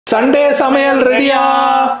Sunday Samayal ready-ya?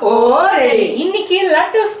 Oh, ready. இன்னைக்கு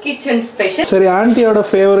Latto's kitchen special. சரி ஆன்ட்டியோட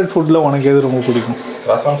favourite ஃபுட்ல உனக்கு எது ரொம்ப பிடிக்கும்?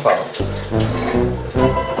 ரசம் சாதம்.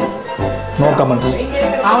 No comment.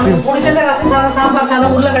 அவனுக்கு பிடிச்சது ரசம் சாதம், சாம்பார்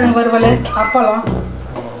சாதம், உருளைக்கிழங்கு வறுவல், அப்பளம்.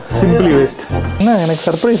 Simply waste. என்ன எனக்கு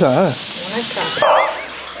சர்ப்ரைஸா?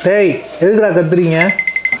 டேய் எதுக்குடா கத்துறீங்க?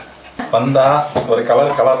 வந்தா ஒரு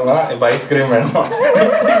கலர்னா இப்ப ஐஸ்கிரீம் வேணும்.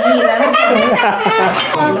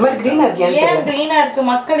 இந்த மாதிரி கிரீனா இருக்கு. ஏன் கிரீனா இருக்கு?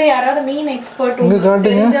 மக்களே யாராவது மீன் எக்ஸ்பர்ட்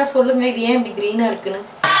தெரிஞ்சா சொல்லுங்க, இது ஏன் இப்படி கிரீனா இருக்குன்னு.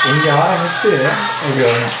 இங்க ஆரம்பிச்சு இங்க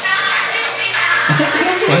வரணும்.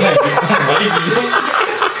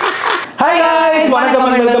 Hi guys, welcome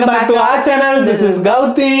and welcome back to our channel. This is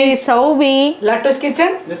Gowti, Sowbi, Latto's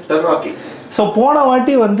kitchen. Mr. Rocky. So போன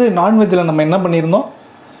வாட்டி வந்து நான்வெஜ்ஜில் நம்ம என்ன பண்ணியிருந்தோம்?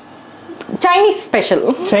 Chinese special.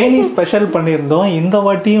 சைனீஸ் ஸ்பெஷல் பண்ணியிருந்தோம். இந்த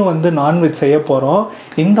வாட்டியும் வந்து நான்வெஜ் செய்ய போகிறோம்.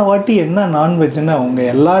 இந்த வாட்டி என்ன நான்வெஜ்னு அவங்க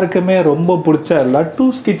எல்லாருக்குமே ரொம்ப பிடிச்ச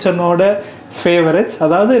லட்டூஸ் கிச்சனோட ஃபேவரட்ஸ்.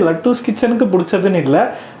 அதாவது லட்டூஸ் கிச்சனுக்கு பிடிச்சதுன்னு இல்லை,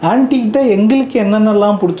 ஆன்ட்டிகிட்ட எங்களுக்கு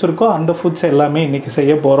என்னென்னலாம் பிடிச்சிருக்கோ அந்த ஃபுட்ஸ் எல்லாமே இன்றைக்கி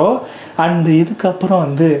செய்ய போகிறோம். அண்ட் இதுக்கப்புறம்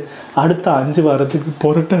வந்து அடுத்த 5 வாரத்துக்கு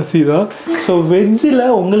புரட்டாசி தான். ஸோ வெஜ்ஜில்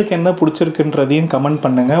உங்களுக்கு என்ன பிடிச்சிருக்குன்றதையும் கமெண்ட்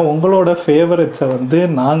பண்ணுங்கள். உங்களோட ஃபேவரட்ஸை வந்து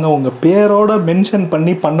நாங்கள் உங்கள் பேரோட மென்ஷன்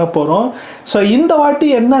பண்ண போகிறோம். ஸோ இந்த வாட்டி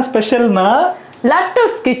என்ன ஸ்பெஷல்னா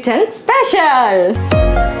Latto's kitchen special.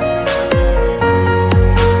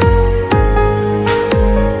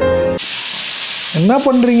 என்ன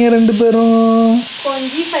பண்ணுறீங்க ரெண்டு பேரும்?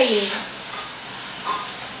 கொஞ்சி ஃபைலிங்.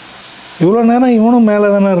 இவ்வளோ நேரம் இவனும் மேலே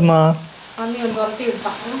தானே இருந்தான்.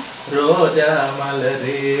 ரோஜா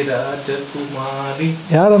மலரே ராஜகுமாரி.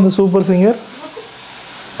 யார் அந்த சூப்பர் சிங்கர்?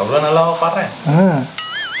 அவ்வளோ நல்லா பாடுறேன்.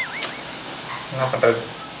 என்ன பண்ணுறது?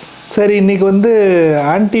 சரி, இன்னைக்கு வந்து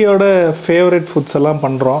ஆன்ட்டியோட ஃபேவரட் ஃபுட்ஸ் எல்லாம்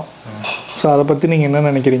பண்ணுறோம். ஸோ அதை பற்றி நீங்கள் என்ன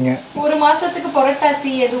நினைக்கிறீங்க? ஒரு மாசத்துக்கு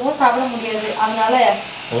புரட்டாசி எதுவும் சாப்பிட முடியாது, அதனால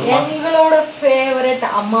எங்களோட ஃபேவரட்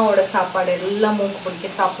அம்மாவோட சாப்பாடு எல்லாம் மூக்கு பிடிக்க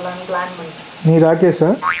சாப்பிடலாம்னு பிளான் பண்ணிட்டேன். நீ ராகேஷா?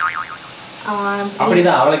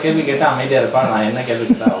 அப்படிதான் அவளை கேள்வி கேட்டா அமைதியா இருப்பா. நான் என்ன கேள்வி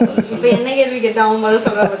கேட்டா இப்போ என்ன கேள்வி கேட்டா அவன் முதல்ல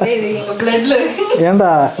சொல்றப்ப இது எங்க பிளட்ல இருக்கு.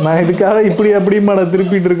 ஏன்டா நான் இதுக்காக இப்படி அப்படி மாட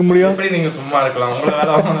திருப்பிட்டு இருக்க முடியும்? எப்படி நீங்க சும்மா இருக்கலாம்? உங்களை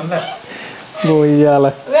வேலை வாங்கணும்ல. ஓய்யால.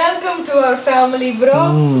 Welcome to our family bro.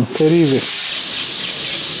 தெரியுது.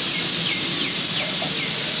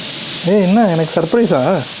 ஏய் என்ன எனக்கு சர்ப்ரைஸா?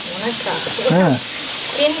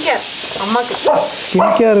 ஸ்கின் கேர் அம்மாக்கு.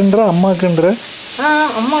 ஸ்கின் கேர்ன்ற அம்மாக்குன்ற?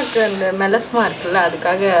 அம்மாக்கு அந்த மெலஸ்மா இருக்குல்ல,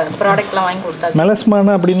 அதுக்காக ப்ராடக்ட்லாம் வாங்கி கொடுத்தாங்க.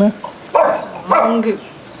 மெலஸ்மானா அப்படின்னா? மங்கு.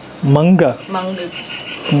 மங்கா? மங்கு.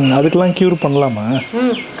 அதுக்கெல்லாம் க்யூர் பண்ணலாமா?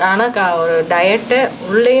 ஆனால் ஒரு டயட்டு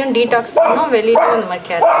உள்ளேயும் டீடாக்ஸ் பண்ணோம், வெளியிலும் இந்த மாதிரி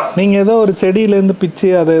கேர். நீங்கள் ஏதோ ஒரு செடியிலேருந்து பிச்சு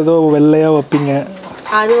அதை ஏதோ வெள்ளையாக வைப்பீங்க.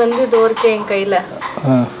 அது வந்து இது ஒருக்கே என் கையில்.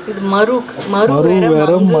 இது மரு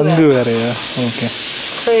வேற மங்கு வேறையா? ஓகே.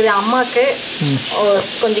 ஸோ இது அம்மாவுக்கு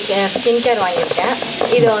கொஞ்சம் ஸ்கின் கேர் வாங்கியிருக்கேன்.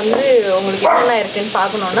 இதை வந்து உங்களுக்கு என்னென்ன இருக்குன்னு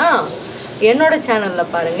பார்க்கணுன்னா என்னோட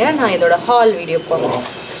சேனலில் பாருங்கள், நான் இதோட ஹால் வீடியோ போடுறேன்.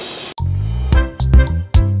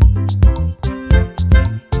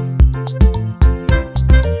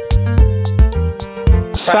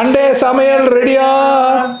 சண்டே சமையல் ரெடியா?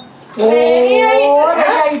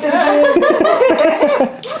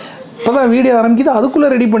 இப்போதான் வீடியோ ஆரம்பிக்குது, அதுக்குள்ளே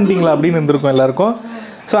ரெடி பண்ணிட்டீங்களா அப்படின்னு இருந்திருக்கும் எல்லாருக்கும்.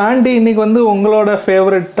 ஸோ ஆண்டி இன்னைக்கு வந்து உங்களோட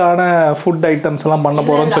ஃபேவரட்டான ஃபுட் ஐட்டம்ஸ் எல்லாம் பண்ண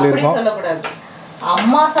போகிறோம்னு சொல்லியிருக்கோம்.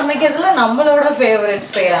 அம்மா சமைக்கிறதுல நம்மளோட ஃபேவரட்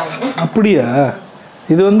செய்கிறாங்க. அப்படியா?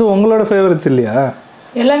 இது வந்து உங்களோட ஃபேவரட்ஸ் இல்லையா?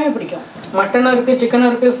 எல்லாமே பிடிக்கும். மட்டனும் இருக்குது, சிக்கனும்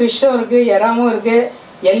இருக்குது, ஃபிஷ்ஷும் இருக்குது, இறாமும் இருக்குது.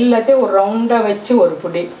 எல்லாத்தையும் ஒரு ரவுண்டாக வச்சு ஒரு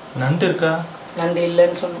புடி. நண்டு இருக்கா? நண்டு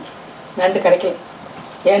இல்லைன்னு சொன்னோம். நண்டு கிடைக்கல.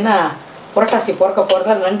 ஏன்னா புரட்டாசி பிறக்க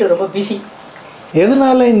போகிறதால நண்டு ரொம்ப பிஸி.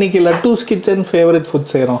 எதனால இன்னைக்கு லட்டூஸ் கிச்சன் ஃபேவரட்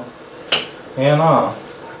ஃபுட் செய்கிறோம்? ஏன்னா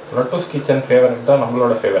லட்டூஸ் கிச்சன் ஃபேவரட் தான்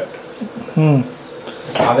நம்மளோட ஃபேவரட்.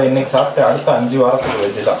 அதை இன்னைக்கு சாப்பிட்டு அடுத்த 5 வாரத்துக்கு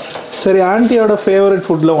வெஜ்ஜு தான். சரி, ஆன்ட்டியோட ஃபேவரட்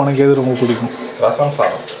ஃபுட்டில் உனக்கு எது ரொம்ப பிடிக்கும்? ரசம்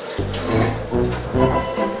சாதம்.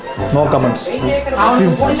 No comments.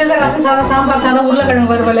 அவனுக்கு பிடிச்சது ரசம் சாதம், சாம்பார் சாதம்,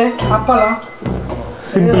 உருளைக்கிழங்கு வறுவல், அப்பளம்.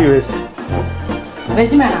 Simply waste.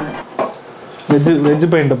 வெஜ் மேனாங்க. வெஜ்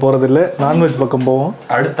பையன்ட்ட போகிறதில்ல, நான்வெஜ் பக்கம் போவோம்.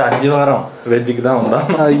 அடுத்த 5 வாரம் வெஜ்ஜுக்கு தான் வந்தான்.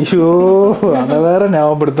 ஐயோ, அதை வேற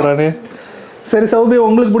ஞாபகப்படுத்துறானே. சரி சௌபி,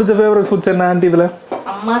 உங்களுக்கு பிடிச்ச ஃபேவரட் ஃபுட்ஸ் என்ன ஆண்டி இதில்?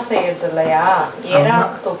 அம்மா செய்யறது இல்லையா? எறா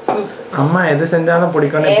தொக்கு. அம்மா எது செஞ்சாலும்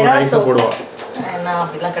பிடிக்கும்னு ரைஸ் போடுவோம். என்ன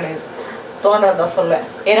அப்படிலாம் கிடையாது, தோன்றதா சொல்ல.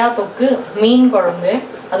 எறா தொக்கு, மீன் குழம்பு.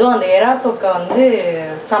 அதுவும் அந்த எறா தொக்கை வந்து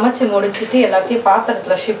சமைச்சு முடிச்சுட்டு எல்லாத்தையும்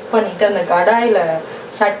பாத்திரத்தில் ஷிஃப்ட் பண்ணிட்டு அந்த கடாயில்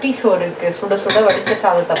சட்டி சோறு இருக்குது, சுட சுட வடித்த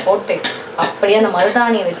சாதத்தை போட்டு அப்படியே அந்த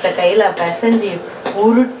மருதாணியை வச்ச கையில் பிசைஞ்சு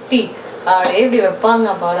உருட்டி அப்படியே இப்படி வைப்பாங்க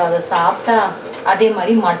பாரு. அதை சாப்பிட்டா அதே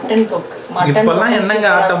மாதிரி மட்டன் தொக்கு. இப்பெல்லாம் என்னங்க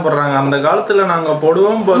ஆட்டம் போடுறாங்க? அந்த காலத்துல நாங்க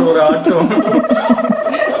போடுவோம் பாரு ஒரு ஆட்டம்.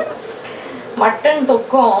 மட்டன்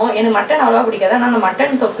தொக்கும் எனக்கு மட்டன் அவ்வளோ பிடிக்காது. ஆனால் அந்த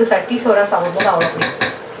மட்டன் தொக்கு சட்டி சோறா சாப்பிடும்போது அவ்வளோ பிடிக்கும்.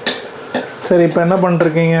 சரி, இப்போ என்ன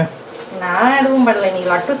பண்ணிருக்கீங்க? நான் எதுவும் பண்ணல.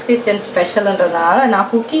 இன்னைக்கு லட்டூஸ் கிச்சன் ஸ்பெஷல்ன்றதுனால நான்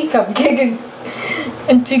cookie cup cake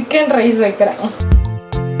chicken rice வைக்கிறேன்.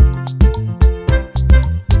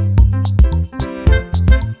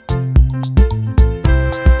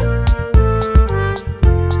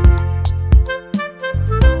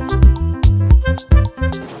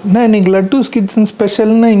 என்ன இன்னைக்கு லட்டூஸ் கிச்சன்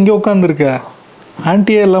ஸ்பெஷல்னு இங்கே உட்காந்துருக்க?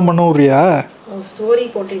 ஆன்ட்டியே எல்லாம் பண்ண விட்றியா? ஸ்டோரி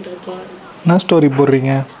போட்டுட்டு இருக்கேன். என்ன ஸ்டோரி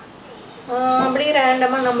போடுறீங்க? அப்படியே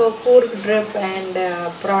ரேண்டமாக நம்ம Coorg trip and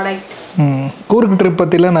product. Coorg trip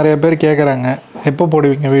பற்றிலாம் நிறைய பேர் கேட்குறாங்க. எப்போ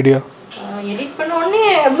போடுவீங்க வீடியோ? எடிட் பண்ண உடனே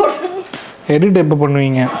போடுறேன். எடிட் எப்போ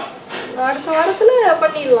பண்ணுவீங்க? அடுத்த வாரத்தில்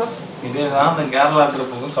பண்ணிடலாம். இதுதான் அந்த கேரளா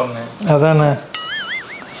ட்ரிப்புக்கு சொன்னேன். அதானே.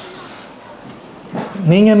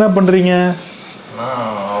 நீங்கள் என்ன பண்ணுறீங்க?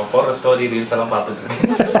 நான் போடுற ஸ்டோரி ரீல்ஸ் எல்லாம் பார்த்துட்டு இருக்கேன்.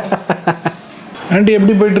 ஆண்டி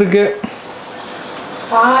எப்படி போயிட்டுருக்கு?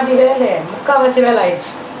 பாதி வேலை முக்கால்வாசி வேலை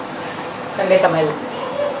ஆயிடுச்சு. சண்டே சமையல்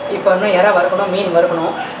இப்போ இன்னும் இறா வறுக்கணும், மீன்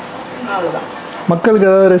வறுக்கணும், அவ்வளோதான். மக்களுக்கு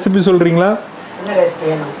ஏதாவது ரெசிபி சொல்கிறீங்களா? என்ன ரெசிபி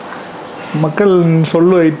வேணும்? மக்கள்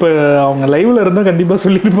இப்போ அவங்க லைவில் இருந்தால் கண்டிப்பாக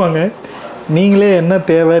சொல்லியிருப்பாங்க. நீங்களே என்ன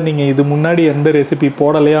தேவை, நீங்கள் இது முன்னாடி எந்த ரெசிபி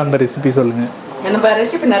போடலையோ அந்த ரெசிபி சொல்லுங்கள். நம்ம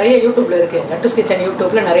ரெசிபி நிறைய யூடியூப்பில் இருக்குது. லட்டூஸ் கிச்சன்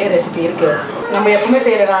யூடியூப்பில் நிறைய ரெசிபி இருக்குது. நம்ம எப்பவுமே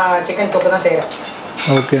செய்கிற நான் சிக்கன் தொக்கு தான் செய்கிறேன்.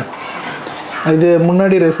 ஓகே. இது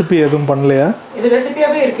முன்னாடி ரெசிபி எதுவும் பண்ணலையா? இது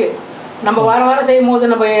ரெசிபியாகவே இருக்குது. நம்ம வாரம் வாரம் செய்யும் போது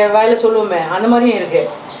நம்ம வாயில் சொல்லுவோமே, அந்த மாதிரியும் இருக்குது.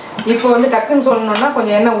 இப்போ வந்து டக்குன்னு சொல்லணுன்னா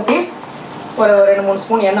கொஞ்சம் எண்ணெய் ஊற்றி ஒரு 2-3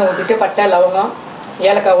 ஸ்பூன் எண்ணெய் ஊற்றிட்டு பட்டை, லவங்கம்,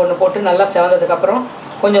 ஏலக்காய் ஒன்று போட்டு நல்லா செவந்ததுக்கப்புறம்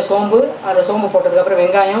கொஞ்சம் சோம்பு, அந்த சோம்பு போட்டதுக்கப்புறம்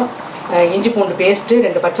வெங்காயம், இஞ்சி பூண்டு பேஸ்ட்டு,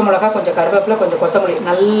 2 பச்சை மிளகா, கொஞ்சம் கருவேப்பிலை, கொஞ்சம் கொத்தமல்லி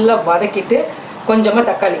நல்லா வதக்கிட்டு கொஞ்சமாக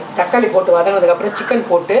தக்காளி போட்டு வதங்கினதுக்கப்புறம் சிக்கன்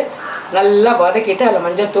போட்டு நல்லா வதக்கிட்டு அதில்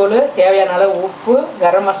மஞ்சள்தூள், தேவையான அளவு உப்பு,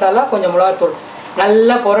 கரம் மசாலா, கொஞ்சம் மிளகாத்தூள்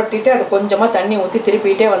நல்லா புரட்டிட்டு அது கொஞ்சமாக தண்ணி ஊற்றி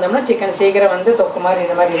திருப்பிகிட்டே வந்தோம்னா சிக்கன் சீக்கிரம் வந்து தொக்கு மாதிரி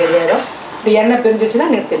இந்த மாதிரி ரெடி ஆகிடும். இப்படி எண்ணெய்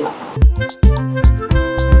பிரிஞ்சிச்சுன்னா நிறுத்திடலாம்.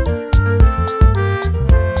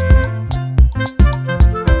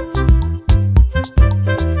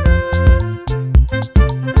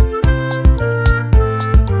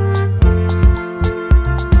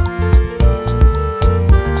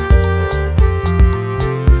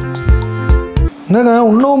 என்னங்க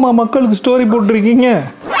இன்னுமா மக்களுக்கு ஸ்டோரி போட்டிருக்கீங்க?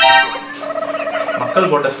 மக்கள்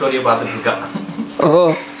போட்ட ஸ்டோரியை பார்த்துட்டு இருக்கா. ஓ,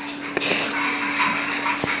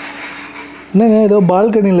 என்னங்க ஏதோ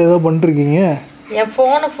பால்கனியில் ஏதோ பண்ணிருக்கீங்க? என்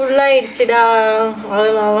ஃபோனு ஃபுல்லாகிடுச்சுடா,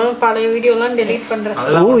 அதனால பழைய வீடியோலாம் டெலீட் பண்ணுறேன்.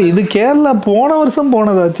 ஓ, இது கேரளா போன வருஷம்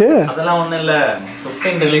போனதாச்சு. அதெல்லாம் ஒன்றும் இல்லை,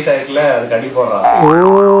 15 ரிலீஸ் ஆகிருக்குல, அதுக்கு அடி போடுறான். ஓ,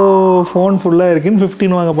 ஃபோன் ஃபுல்லாக இருக்குன்னு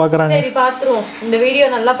 15 வாங்க பார்க்குறாங்க. சரி பார்த்துருவோம். இந்த வீடியோ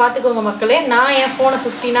நல்லா பார்த்துக்கோங்க மக்களே. நான் என் ஃபோனை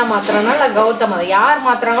 15 மாத்துறேன்னா இல்லை கௌதம் அதை யார்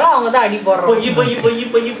மாத்துறாங்களோ அவங்க தான் அடி போடுறோம்.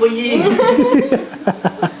 பொய்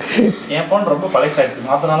என் ஃபோன் ரொம்ப பழசாயிடுச்சு,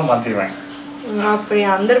 மாற்றினாலும் மாற்றிடுவேன். அப்படி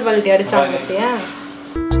அந்தர் பல்டி அடிச்சாங்க பார்த்தியா?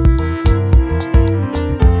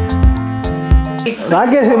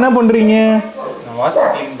 ராகேஷ் என்ன பண்ணுறீங்க? நான் வாட்ச்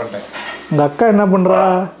க்ளீன் பண்ணேன். உங்கள் அக்கா என்ன பண்ணுறா?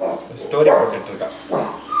 ஸ்டோரி போட்டுட்டு இருக்கா.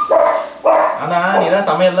 ஆனால் நீ தான்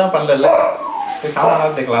சமையல் தான் பண்ணல, சாதாரண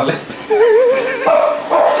தேக்கலாம்ல.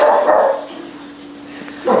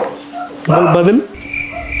 உங்கள் பதில்?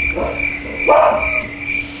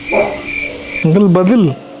 உங்கள் பதில்?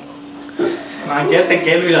 நான் கேட்ட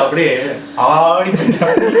கேள்வியில் அப்படியே ஆடி.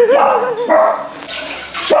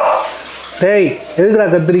 டேய், எதுக்குடா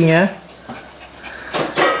கத்துறீங்க?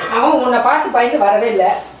 அவன் உன்னை பார்த்து பயந்து வரவே இல்லை,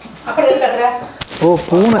 அப்புறம் எது கத்துற? ஓ,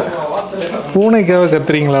 பூனைக்காக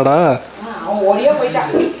கத்துறீங்களாடா? அவன் ஓடியே போயிட்டான்,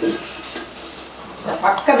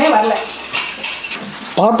 பக்கமே வரல.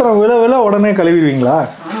 பாத்திரம் விழ உடனே கழுவிடுவீங்களா?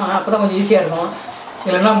 ஆமாம், அப்போ தான் கொஞ்சம் ஈஸியாக இருக்கும்.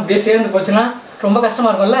 இல்லைன்னா அப்படியே சேர்ந்து போச்சுன்னா ரொம்ப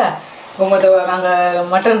கஷ்டமாக இருக்கும்ல. உங்கள்கிட்ட நாங்கள்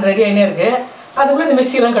மட்டன் ரெடி ஆகினே இருக்குது, அதுக்குள்ளே இந்த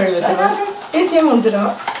மிக்சிலாம் கழுவி வச்சுருக்கோம், ஈஸியாக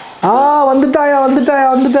முடிஞ்சிடும். வந்துட்டாயா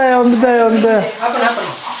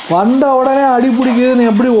வந்த உடனே அடி பிடிக்குதுன்னு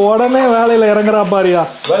எப்படி உடனே வேலையில் இறங்குறா பாரியா.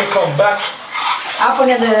 Welcome back. அப்போ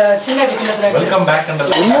நீ அந்த சின்ன வெல்கம் பேக்.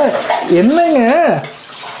 என்னங்க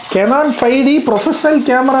கெனான் 5D ப்ரொஃபஷனல்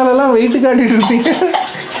கேமராலெல்லாம் வெயிட்டு காட்டிட்டு இருக்கீங்க,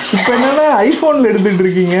 இப்போ என்னன்னா ஐஃபோனில் எடுத்துகிட்டு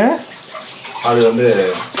இருக்கீங்க. அது வந்து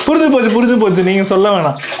புரிஞ்சு போச்சு, நீங்கள் சொல்ல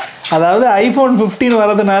வேணாம். அதாவது ஐஃபோன் 15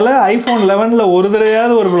 வரதுனால ஐஃபோன் 11ல் ஒரு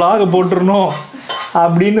தடவையாவது ஒரு vlog போட்டுருணும்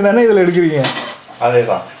அப்படின்னு தானே இதில் எடுக்கிறீங்க. அதே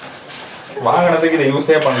தான், வாங்கினதுக்கு இதை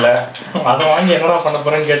யூஸே பண்ணல, அதை வாங்கி என்னடா பண்ண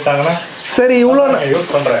போகிறேன்னு கேட்டாங்கன்னா சரி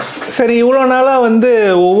இவ்வளோ நாளாக வந்து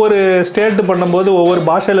ஒவ்வொரு ஸ்டேட்டு பண்ணும்போது ஒவ்வொரு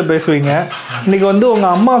பாஷையில் பேசுவீங்க. இன்றைக்கி வந்து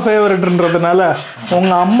உங்கள் அம்மா ஃபேவரட்ன்றதுனால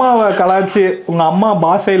உங்கள் அம்மாவை கலாய்ச்சி உங்கள் அம்மா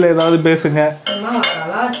பாஷையில் ஏதாவது பேசுங்க,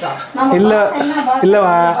 இல்லை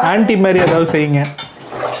ஆன்ட்டி மாதிரி ஏதாவது செய்யுங்க.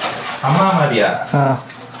 அம்மா மாதிரியா?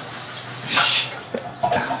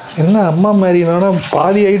 என்ன அம்மா மாதிரினா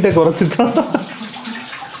பாதி ஹைட்டை குறைச்சிட்டான்.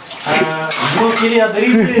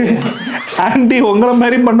 ஆண்டி உங்களை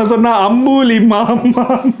மாதிரி பண்ண சொன்னா அம்பூலிமா அம்மா.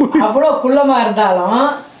 அவ்வளோ குள்ளமா இருந்தாலும்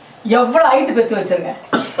எவ்வளோ ஹைட்டு பெற்று வச்சிருங்க.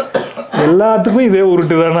 எல்லாத்துக்கும் இதே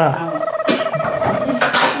உருட்டு தானா?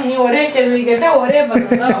 நீ ஒரே கேள்வி கேட்டா ஒரே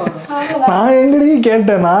பதில் தான் வரும். நான் எங்கடி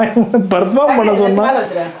கேட்டேன்? நான் பர்ஃபார்ம் பண்ண சொன்னா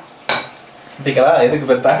எதுக்கு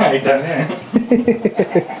பெற்றாங்க ஆயிட்டாங்க.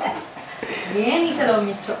 ஏன் நீ செலவு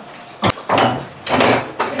மிச்சம்.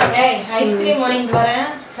 ஐஸ்கிரீம் வாங்கிட்டு வரேன்.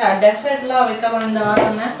 டெசர்ட்லாம் வைக்க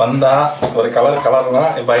வந்தா ஒரு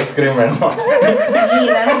கலர்லாம் இப்போ ஐஸ்கிரீம் வேணும்.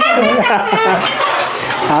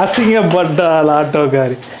 அசிங்கப்பட்டா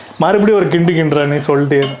லாட்டோக்காரி மறுபடியும் ஒரு கிண்டு கிண்டுறானே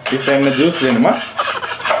சொல்லிட்டு. இப்போ என்ன ஜூஸ் வேணுமா?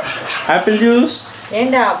 Apple juice.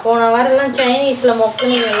 ஏண்டா போன வாரம்லாம் சைனீஸ்ல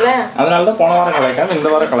மொக்குனீங்கல்ல, அதனால தான் போன வாரம் கலாய்க்காம இந்த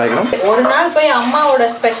வாரம் கலாய்க்கிறோம். ஒரு நாள் போய் அம்மாவோட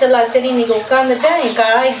ஸ்பெஷல் ஆச்சரி இன்னைக்கு உட்காந்துட்டு நீ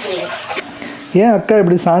கலாய்க்கிறீங்க. ஏன் அக்கா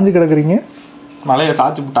இப்படி சாஞ்சு கிடக்குறீங்க? மலையை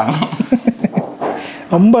சாய்ச்சி விட்டாங்க.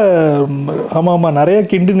 ரொம்ப ஆமாம் நிறைய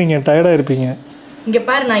கிண்டு நீங்கள் டயர்டாக இருப்பீங்க. இங்கே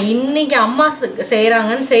பாரு, நான் இன்னைக்கு அம்மா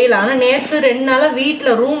செய்கிறாங்கன்னு செய்யலாம். ஆனால் நேற்று 2 நாளாக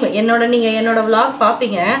வீட்டில் ரூம் நீங்கள் என்னோட vlog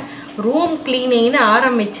பார்ப்பீங்க. ரூம் கிளீனிங்னு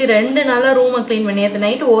ஆரம்பிச்சு 2 நாளாக ரூமை க்ளீன் பண்ணி நேற்று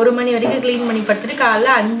நைட்டு 1 மணி வரைக்கும் க்ளீன் பண்ணி படுத்துட்டு காலைல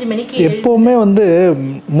 5 மணிக்கு. எப்போவுமே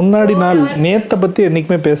முன்னாடி நாள் நேற்றை பற்றி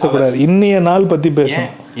என்றைக்குமே பேசக்கூடாது, இன்னைய நாள் பற்றி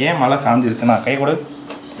பேசணும். ஏன் மழை சாஞ்சிருச்சுன்னா கை கூட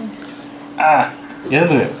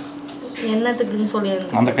எழுந்து என்னத்துக்குன்னு சொல்லி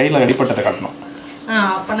அந்த கையில் அடிப்பட்டதை காட்டணும்.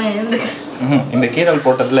 அப்போ நான் எழுந்து இந்த கீரல்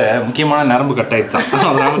போட்டதுல முக்கியமான நரம்பு கட் ஆயிடுச்சு.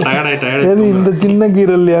 அதனால டயர்டாயிட்டாரு. இந்த சின்ன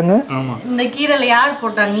கீரல் இல்லையாங்க? இந்த கீரல் யார்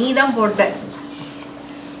போட்டா? நீ தான் போட்ட.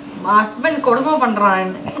 ஹஸ்பண்ட் கொடுமை பண்றான்.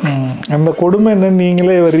 அந்த கொடுமை என்ன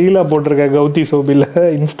நீங்களே ரீலா போட்டிருக்க கௌதி சோபில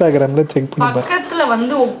இன்ஸ்டாகிராம்ல செக் பண்ணி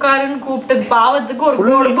பக்கத்துல உட்காருன்னு கூப்பிட்டது பாவத்துக்கு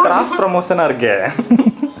ஒரு கிராஸ் ப்ரமோஷனா இருக்கே.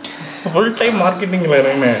 ஃபுல் டைம் மார்க்கெட்டிங்ல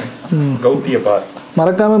இருக்கேன். கௌதியை பார்.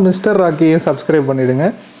 மறக்காம மிஸ்டர் ராக்கியை சப்ஸ்கிரைப் பண்ணிடுங்க.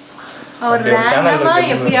 அவர் ரேண்டமா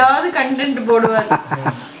எப்பயாவது கண்டென்ட் போடுவார்.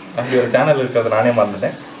 அப்படி ஒரு சேனல் இருக்கு, அதை நானே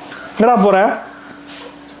மறந்துட்டேன். எங்கடா போற?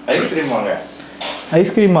 ஐஸ்கிரீம் வாங்க.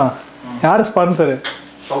 ஐஸ்கிரீமா? யார் ஸ்பான்சரு?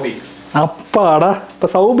 சௌபி. அப்பாடா, இப்போ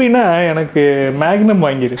சௌபினா எனக்கு மேக்னம்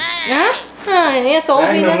வாங்கிரு. ஏன்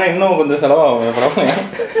சௌபினா இன்னும் கொஞ்சம் செலவாகும்.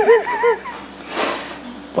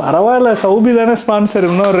 பரவாயில்ல, சௌபி தானே ஸ்பான்சர்.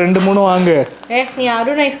 இன்னும் 2-3 வாங்க. நீ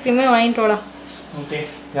அருண் ஐஸ்கிரீமே வாங்கிட்டு வாடா. ஓகே,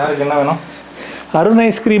 யாருக்கு என்ன வேணும்? அருண்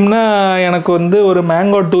ஐஸ்கிரீம்னா எனக்கு ஒரு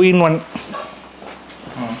மேங்கோ 2-in-1.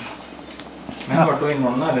 மேங்கோ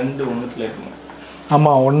 2-in-1னா 2 ஒன்றுத்துல இருக்கும்.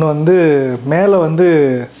 ஆமாம், ஒன்று மேலே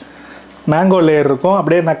மேங்கோ லேயர் இருக்கும்,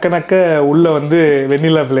 அப்படியே நக்க நக்க உள்ள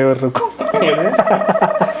வெண்ணிலா ஃப்ளேவர் இருக்கும்.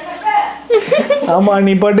 ஆமாம்,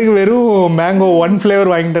 நீ பாட்டுக்கு வெறும் மேங்கோ 1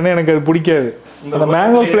 ஃப்ளேவர் வாங்கிட்டேனே எனக்கு அது பிடிக்காது. அந்த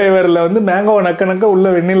மேங்கோ ஃப்ளேவரில் மேங்கோ நக்க நக்க உள்ள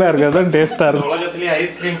வெண்ணிலா இருக்கு, அதுதான் டேஸ்ட்டாக இருக்கும். உலகத்திலேயே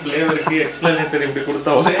ஐஸ்கிரீம் ஃப்ளேவருக்கு எக்ஸ்பிளனேட்டரி இப்படி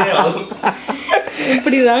கொடுத்தா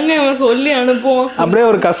இப்படி தாங்க அவன் சொல்லி அனுப்புவோம். அப்படியே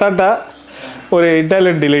ஒரு கசாட்டா, ஒரு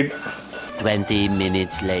இட்டாலியன் டிலைட். 20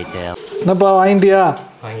 minutes later. என்னப்பா வாங்கிட்டியா?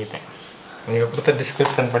 வாங்கிட்டேன். நீங்கள் கொடுத்த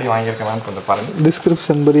டிஸ்கிரிப்ஷன் படி வாங்கியிருக்கேன், கொஞ்சம் பாருங்கள்.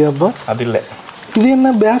 டிஸ்கிரிப்ஷன் படியாப்பா? அது இல்லை, இது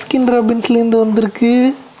என்ன பாஸ்கின் ராபின்ஸ்லேருந்து வந்திருக்கு?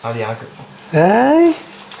 அது எனக்கு. ஏய்,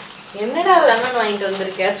 என்னடா லெமன் வாங்கிட்டு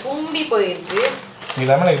வந்திருக்க? சூம்பி போயிருக்கு. நீ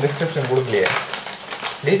லெமனுக்கு டிஸ்கிரிப்ஷன் கொடுக்கலையே.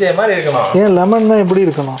 டிஜே மாதிரி இருக்கணும். ஏன் லெமன்னா எப்படி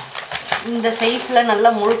இருக்கணும்? இந்த சைஸ்ல நல்லா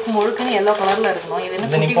முழுக்கு முழுக்குன்னு எல்லோ கலர்ல இருக்கணும். இது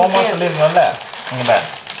என்ன நீ போமா சொல்லிருக்கணும்ல. இங்க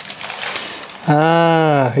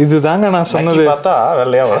இதுதாங்க நான் சொன்னது. பார்த்தா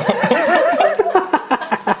வெள்ளையா வரும்.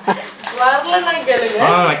 வரலன்னா கேளுங்க.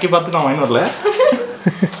 நக்கி பார்த்து நான் வாங்கி வரல.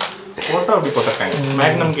 போட்டோ அப்படி போட்டிருக்காங்க.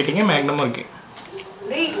 மேக்னம் கேட்டிங்க, மேக்னமும் இருக்கு.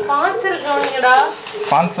 டேய் ஸ்பான்சர் கவனிங்கடா.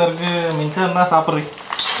 ஸ்பான்சருக்கு மிச்சம் தான் சாப்பிட்றீங்க.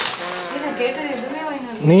 நான் கேட்டது எதுவுமே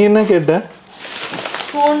வாங்கினேன். நீ என்ன கேட்ட?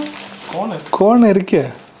 கோன். கோன் இருக்கே.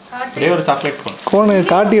 ஒரே ஒரு சாக்லேட் கோன். கோன்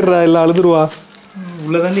காட்டிடுறா, இல்லை அழுதுருவா.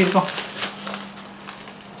 உள்ள தாண்டி இருக்கும்.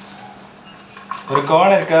 ஒரு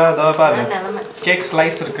கோன் இருக்கா, அதோ பாருங்க. கேக்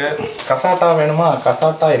ஸ்லைஸ் இருக்கு. கசாட்டா வேணுமா,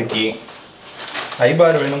 கசாட்டா இருக்கு.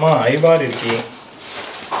 ஐபார் வேணுமா, ஐபார் இருக்கு.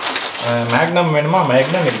 மேக்னம் வேணுமா,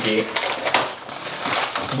 மேக்னம் இருக்கு.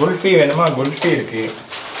 குல்ஃபி வேணுமா, குல்ஃபி இருக்கு.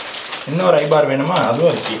 இன்னொரு ஐபார் வேணுமா,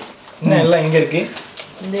 அதுவும் இருக்கு. இன்னும் எல்லாம் இங்கே இருக்கு.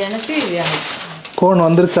 இந்த எனக்கு கோன்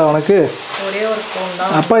வந்துருச்சா உனக்கு? ஒரே ஒரு கோன்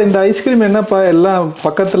தான். அப்பா இந்த ஐஸ்கிரீம் என்னப்பா எல்லாம்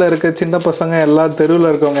பக்கத்தில் இருக்க சின்ன பசங்க எல்லா தெருவில்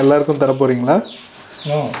இருக்கவங்க எல்லாருக்கும் தர போறீங்களா?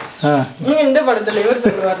 இந்த படத்துல இவர்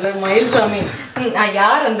சொல்லுவார்ல, மயில்சாமி,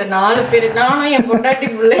 யார் அந்த 4 பேர்? நானும் என் பொண்டாட்டி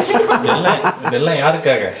பிள்ளை. இதெல்லாம்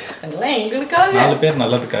யாருக்காக? எல்லாம் எங்களுக்காக. 4 பேர்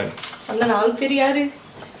நல்லதுக்காக. அந்த 4 பேர் யாரு?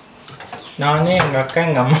 நானே, எங்க அக்கா,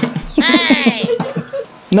 எங்க அம்மா.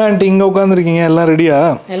 என்ன ஆண்டி இங்கே உட்காந்துருக்கீங்க? எல்லாம் ரெடியா?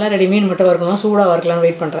 எல்லாம் ரெடி. மீன் மட்டும் வறுக்கணும், சூடாக வறுக்கலாம்னு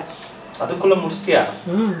வெயிட் பண்ணுறேன். அதுக்குள்ள முடிச்சிட்டியா?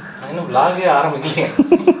 இன்னும் vlog-ஏ ஆரம்பிக்கலையே.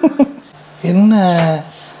 என்ன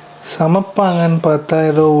சமைப்பாங்கன்னு பார்த்தா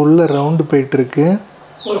ஏதோ உள்ள ரவுண்டு போயிட்டு இருக்கு.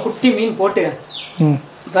 ஒரு குட்டி மீன் போட்டு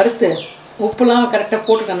வறுத்து உப்புலாம் கரெக்டாக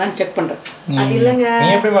போட்டுருக்கான்னு செக் பண்ணுறேன். அது இல்லைங்க, நீ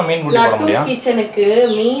எப்படிமா மீன் போட்டு போட முடியும்? கிச்சனுக்கு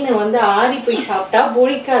மீன் வந்து ஆறி போய் சாப்பிட்டா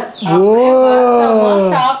பிடிக்காது.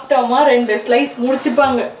 சாப்பிட்டோமா 2 ஸ்லைஸ்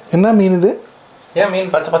முடிச்சுப்பாங்க. என்ன மீன் இது? ஏன்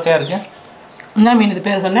மீன் பச்சை பச்சையா இருக்கு? என்ன மீன் இது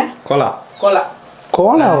பேர் சொன்னேன்? கோலா. கோலா.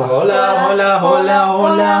 கோலாவா? ஹோலா ஹோலா ஹோலா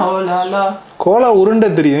ஹோலா ஹோலா. கோலா உருண்டை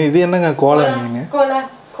தெரியும், இது என்னங்க கோலா மீன்? கோலா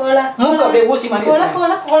கோலா மூக்கு அப்படியே ஊசி மாதிரி கோலா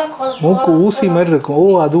கோலா கோலா கோலா. மூக்கு ஊசி மாதிரி இருக்கும். ஓ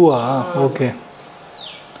அதுவா? ஓகே.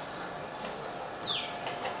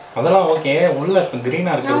 அதெல்லாம் ஓகே. உள்ள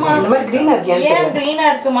கிரீனா இருக்கு. இந்த மாதிரி கிரீனா இருக்கு. ஏன் கிரீனா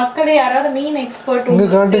இருக்கு? மக்களே யாராவது மீன் எக்ஸ்பர்ட்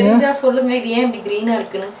தெரிஞ்சா சொல்லுங்க, இது ஏன் இப்படி கிரீனா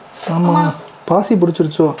இருக்குன்னு. ஆமா, பாசி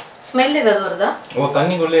பிடிச்சிருச்சோ? ஸ்மெல் ஏதாவது வருதா? ஓ,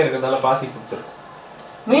 தண்ணிக்குள்ளே இருக்கிறதால பாசி பிடிச்சிருக்கு.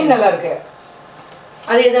 மீன் நல்லா இருக்கு.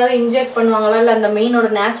 அது ஏதாவது இன்ஜெக்ட் பண்ணுவாங்களா இல்லை அந்த மீனோட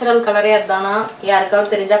நேச்சுரல் கலரே அதுதானா?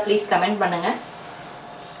 யாருக்காவது தெரிஞ்சா ப்ளீஸ் கமெண்ட் பண்ணுங்க.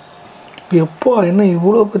 எப்போ என்ன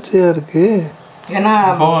இவ்வளோ பச்சையா இருக்கு? ஏன்னா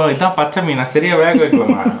ஓ, இதான் பச்சை மீனா? சரியா வேக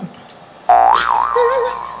வைக்கலாமா?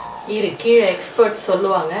 கீழே எக்ஸ்பர்ட்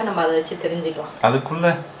சொல்லுவாங்க, நம்ம அதை வச்சு தெரிஞ்சுக்கலாம்.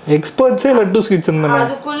 அதுக்குள்ள எக்ஸ்பர்ட்ஸே லட்டூஸ் கிச்சன் தானே.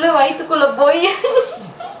 அதுக்குள்ள வயிற்றுக்குள்ள போய்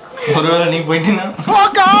ஒருவேளை நீ போயிட்டீங்கன்னா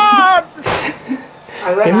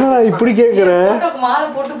என்னடா இப்படி கேட்குற? மாலை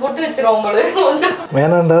போட்டு போட்டு வச்சிருவோம் உங்களுக்கு.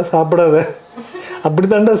 வேணாண்டா சாப்பிடாத.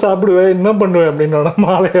 அப்படித்தாண்டா சாப்பிடுவேன், என்ன பண்ணுவேன் அப்படின்னோட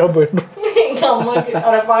மாலையா போயிடும். எங்க அம்மாக்கு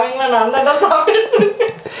அதை பாவீங்களா, நான் தான் சாப்பிட்டு.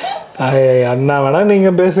 அண்ணா வேணா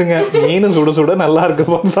நீங்க பேசுங்க. மீன் சுட சுட நல்லா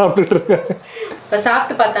இருக்குன்னு சாப்பிட்டுட்டு இருக்கேன். இப்போ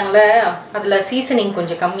சாப்பிட்டு பார்த்தாங்களே, அதில் சீசனிங்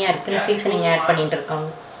கொஞ்சம் கம்மியாக இருக்குன்னு சீசனிங் ஆட் பண்ணிட்டு இருக்காங்க.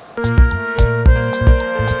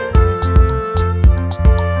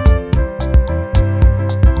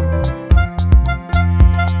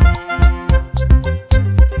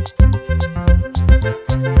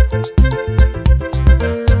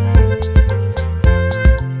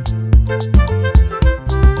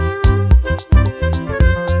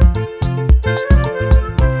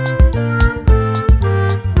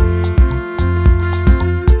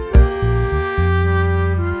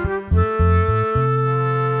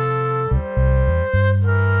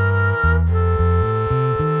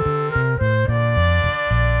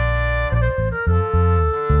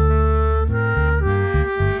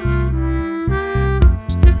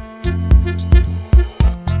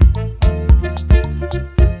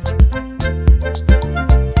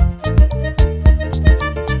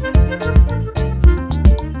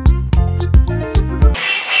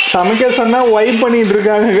 சமைக்க சொன்னா வைப் பண்ணிட்டு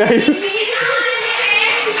இருக்காங்க guys.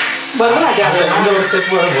 இந்த ஒரு ஸ்டெப்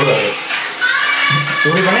வர போறாரு.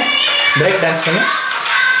 இப்படி பண்ணு. பிரேக் டான்ஸ் பண்ணு.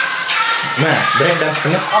 அம்மா பிரேக் டான்ஸ்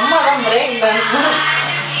பண்ணு. அம்மா தான் பிரேக் டான்ஸ்.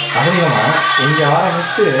 அதுலமா இங்க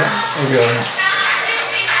ஆரம்பிச்சு இங்க வரணும்.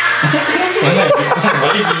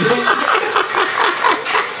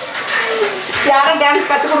 யாரும்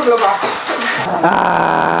டான்ஸ் கற்றுக் கொடுக்கலப்பா.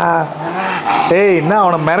 ஏய் என்ன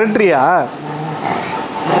அவனை மிரட்டுறியா?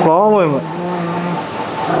 கோவம்.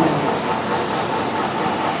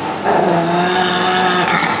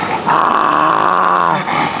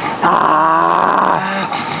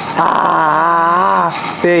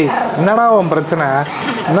 ஏய் என்னடா உன் பிரச்சனை?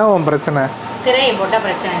 என்ன உன் பிரச்சனை? திரையை போட்டா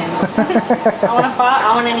பிரச்சனை.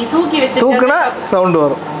 அவனை நீ தூக்கி வச்சு தூக்குனா சவுண்ட்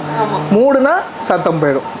வரும், மூடுனா சத்தம்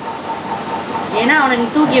போயிடும். ஏன்னா அவனை நீ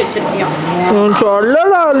தூக்கி வச்சிருக்கியான்.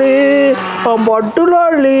 சொல்லலாளி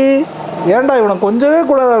பட்டுலாளி. ஏன்டா இவனை கொஞ்சவே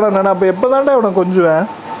கூடாதாடா? நான் அப்போ எப்போ தான்டா இவனை கொஞ்சுவேன்?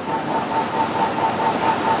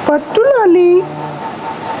 பட்டுலாளி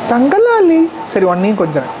தங்கலாளி. சரி ஒன்னையும்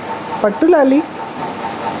கொஞ்சம் பட்டுலாளி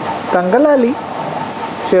தங்கலாளி.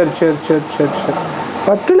 சரி சரி சரி சரி சரி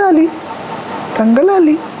பட்டுலாளி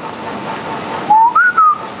தங்கலாளி.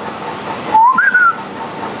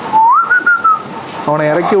 அவனை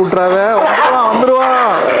இறக்கி விட்றாத,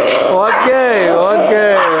 வந்துடுவான். ஓகே ஓகே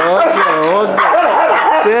ஓகே ஓகே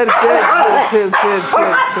சரி சரி சரி சரி சரி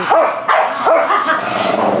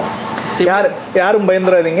சரி. யாரும்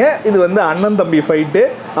பயந்துடாதீங்க. இது வந்து அண்ணன் தம்பி ஃபைட்டு.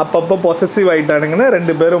 அப்பப்போ பொசசிவ் ஆகிட்டானுங்கன்னா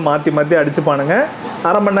 2 பேரும் மாற்றி மாற்றி அடிச்சுப்பானுங்க.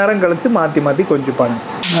 அரை மணி நேரம் கழிச்சு மாற்றி மாற்றி கொஞ்சிப்பானுங்க.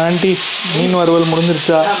 ஆண்டி மீன் வறுவல்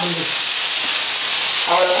முடிஞ்சிருச்சா?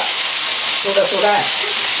 அவ்வளோதான். சுட சுட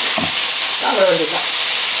சாப்பிட வேண்டியதுதான்.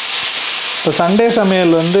 இப்போ சண்டே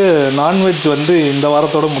சமையல் வந்து நான்வெஜ் வந்து இந்த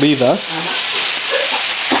வாரத்தோட முடியுதா?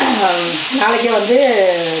 நாளைக்கே வந்து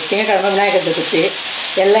திங்கக்கிழமை விநாயகர் சதுர்த்தி.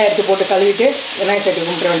 எல்லாம் எடுத்து போட்டு கழுவிட்டு விநாயகர் சதுர்த்தி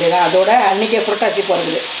கும்பிட வேண்டியதான். அதோட அன்றைக்கே புரட்டாசி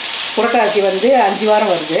பிறகுது. புரட்டாசி வந்து 5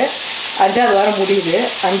 வாரம் வருது. 5ஆவது வாரம் முடியுது.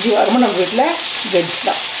 5 வாரமும் நம்ம வீட்டில் வெஜ்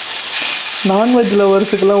தான். நான்வெஜ்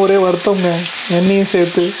லவர்ஸுக்கெல்லாம் ஒரே வருத்தங்க, என்னையும்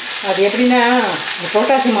சேர்த்து. அது எப்படின்னா இந்த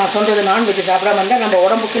புரட்டாசி மாதம்ன்றது நான்வெஜ் சாப்பிடாம இருந்தால் நம்ம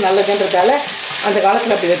உடம்புக்கு நல்லதுன்றதால அந்த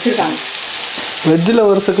காலத்தில் அப்படி வச்சுருக்காங்க. வெஜ்ஜில்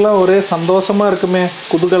வருஷத்துக்குலாம் ஒரே சந்தோஷமாக இருக்குமே,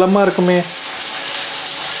 குதூகலமாக இருக்குமே,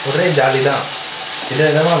 ஒரே ஜாலி தான்.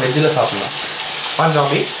 இதெல்லாம் வெஜ்ஜில் சாப்பிடலாம்.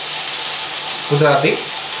 பஞ்சாபி, குஜராத்தி,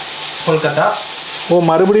 கொல்கத்தா. ஓ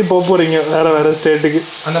மறுபடியும் போக போகிறீங்க வேறு ஸ்டேட்டுக்கு?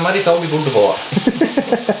 அந்த மாதிரி சௌபி கூப்பிட்டு போவா.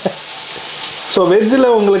 ஸோ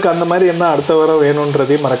வெஜ்ஜில் உங்களுக்கு அந்த மாதிரி என்ன அடுத்த வாரம்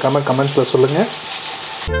வேணுன்றதையும் மறக்காமல் கமெண்ட்ஸில் சொல்லுங்கள்.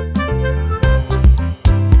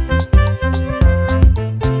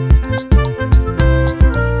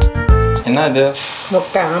 என்ன இது?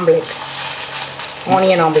 முட்டை ஆம்லேட்,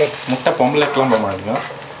 ஆனியன் ஆம்லேட். முட்டை பொம்பளைக்கெலாம் போக மாட்டேங்க.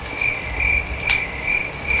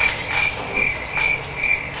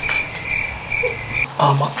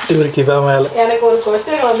 ஆமாம், இவருக்கு இதான் வேலை. எனக்கு ஒரு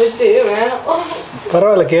கொஸ்டின் வந்துச்சு, வேணும்.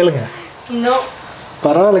 பரவாயில்ல கேளுங்க. நோ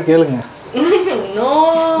பரவாயில்ல கேளுங்க. No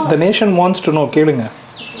the nation wants to know. கேளுங்க.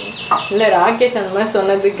 இல்லை ராகேஷ் அந்த மாதிரி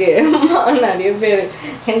சொன்னதுக்கு நிறைய பேர்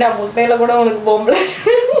ஏண்டா முட்டையில கூட உனக்கு பொம்பளை.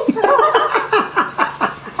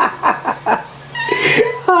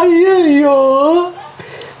 ஐயோ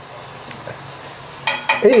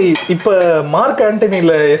ஏய், இப்போ மார்க்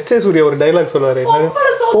ஆண்டனியில் எஸ்டே சூர்யா ஒரு டைலாக் சொல்லுவார்.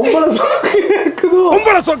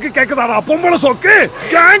 பொம்பளை சோக்கு கேக்குதாடா? பொம்பளை சோக்கு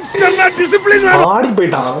கேங்ஸ்டர்னா டிசிப்ளின். ஆடி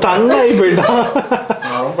போயிட்டான், ஸ்டன் ஆகி போயிட்டான்.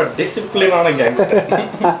 ரொம்ப டிசிப்ளினான கேங்ஸ்டர்.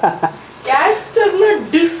 கேரக்டர்னா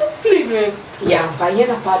டிசிப்ளின். என்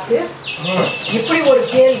பையனை பார்த்து இப்படி ஒரு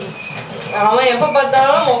கேள்வி. அவன் எப்போ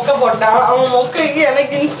பார்த்தாலும் மொக்கை போட்டான். அவன் மொக்கைக்கு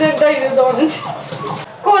எனக்கு இன்ஸ்டன்ட்டாக இது தோணுச்சு.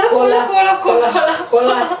 கொலை கொலை கொலை கொலை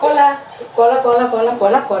கொலை கொலை கொலை கொலை கொலை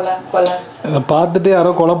கொலை கொலை கொலை. இதை பார்த்துட்டு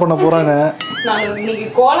யாரோ கொலை பண்ண போகிறாங்க. நாங்கள் இன்னைக்கு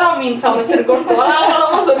கோலா மீன் சமைச்சிருக்கோம்.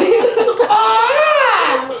 கோலாகலமாக சொல்லிட்டு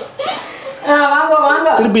வாங்க வாங்க.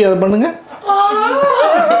 திருப்பி அதை பண்ணுங்க.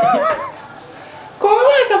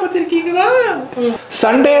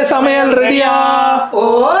 சண்டே சமையல் ரெடியா? ஓ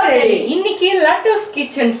ரெடி. இன்னைக்கு லட்டோஸ்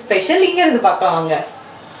கிச்சன் ஸ்பெஷல் இங்க இருந்து பார்க்கலாம் வாங்க.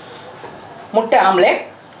 முட்டை ஆம்லேட்,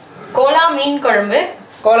 கோலா மீன் குழம்பு,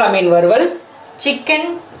 கோலா மீன் வறுவல், சிக்கன்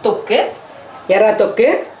தொக்கு, எறா தொக்கு,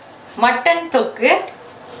 மட்டன் தொக்கு,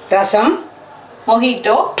 ரசம்,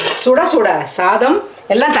 மொஹிட்டோ, சுட சுட சாதம்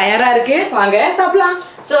எல்லாம் தயாரா இருக்கு. வாங்க சாப்பிடலாம்.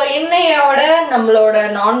 ஸோ இன்னையோட நம்மளோட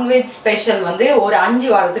நான்வெஜ் ஸ்பெஷல் வந்து ஒரு 5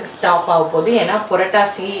 வாரத்துக்கு ஸ்டாப் ஆக போகுது. ஏன்னா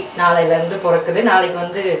புரட்டாசி நாளையிலேருந்து பிறக்குது. நாளைக்கு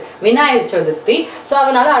வந்து விநாயகர் சதுர்த்தி. ஸோ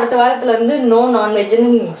அதனால அடுத்த வாரத்துலேருந்து நோ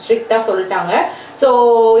நான்வெஜ்னு ஸ்ட்ரிக்டாக சொல்லிட்டாங்க. ஸோ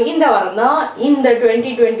இந்த வாரம் தான் இந்த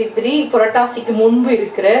 2023 புரட்டாசிக்கு முன்பு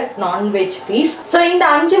இருக்கிற நான்வெஜ் பீஸ். ஸோ இந்த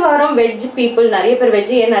 5 வாரம் வெஜ் பீப்புள், நிறைய பேர்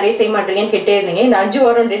வெஜ் ஏன் நிறைய செய்ய மாட்டீங்கன்னு கேட்டே இருந்தீங்க. இந்த 5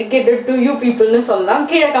 வாரம் டெடிகேட்டட் டு யூ பீப்புள்னு சொல்லலாம்.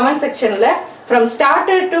 கீழே கமெண்ட் செக்ஷனில் from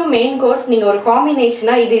starter to main course நீங்கள் ஒரு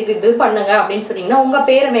காம்பினேஷனாக இது பண்ணுங்க அப்படின்னு சொன்னீங்கன்னா உங்கள்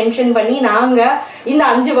பேரை மென்ஷன் பண்ணி நாங்கள் இந்த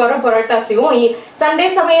 5 வாரம் புரட்டாசியும் சண்டே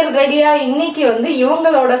சமையல் ரெடியாக இன்னைக்கு வந்து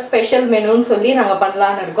இவங்களோட ஸ்பெஷல் மெனுன்னு சொல்லி நாங்கள்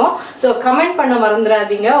பண்ணலான்னு இருக்கோம். ஸோ கமெண்ட் பண்ண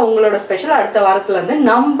மறந்துடாதீங்க. உங்களோட ஸ்பெஷல் அடுத்த வாரத்தில் வந்து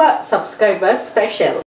நம்ம சப்ஸ்கிரைபர் ஸ்பெஷல்.